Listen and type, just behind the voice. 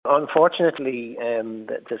unfortunately,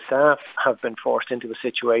 the staff have been forced into a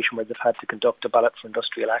situation where they've had to conduct a ballot for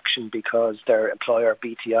industrial action because their employer,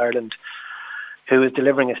 BT Ireland, who is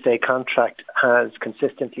delivering a state contract, has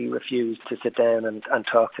consistently refused to sit down and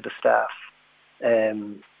talk to the staff.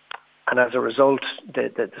 And as a result,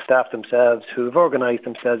 the staff themselves, who have organised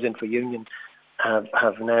themselves into a union,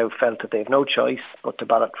 have now felt that they have no choice but to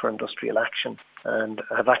ballot for industrial action, and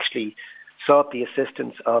have actually sought the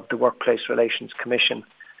assistance of the Workplace Relations Commission,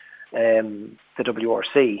 the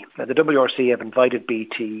WRC. Now, the WRC have invited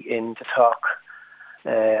BT in to talk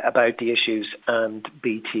about the issues, and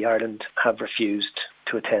BT Ireland have refused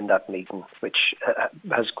to attend that meeting, which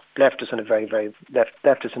has left us in a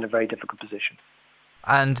very difficult position.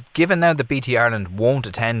 And given now that BT Ireland won't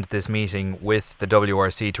attend this meeting with the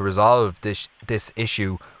WRC to resolve this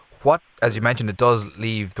issue, what, as you mentioned, it does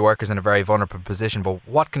leave the workers in a very vulnerable position, but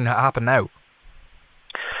what can happen now?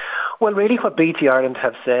 Well, really what BT Ireland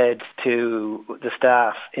have said to the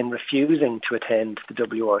staff in refusing to attend the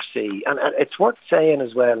WRC, and it's worth saying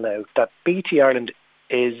as well now that BT Ireland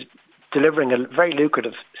is delivering a very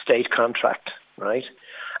lucrative state contract, right?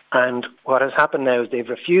 And what has happened now is they've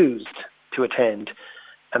refused to attend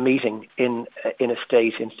a meeting in a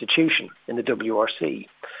state institution, in the WRC.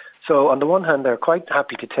 So on the one hand, they're quite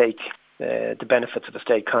happy to take the benefits of a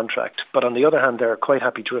state contract, but on the other hand, they're quite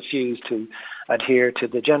happy to refuse to adhere to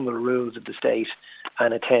the general rules of the state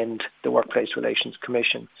and attend the Workplace Relations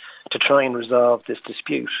Commission to try and resolve this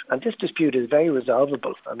dispute. And this dispute is very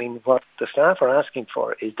resolvable. I mean, what the staff are asking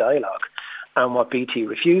for is dialogue, and what BT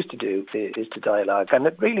refused to do is to dialogue. And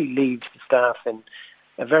it really leaves the staff in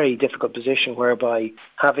a very difficult position whereby,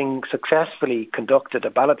 having successfully conducted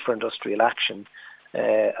a ballot for industrial action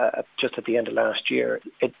just at the end of last year,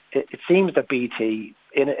 it seems that BT,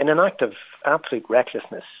 in an act of absolute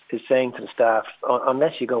recklessness, is saying to the staff,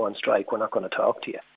 unless you go on strike, we're not going to talk to you.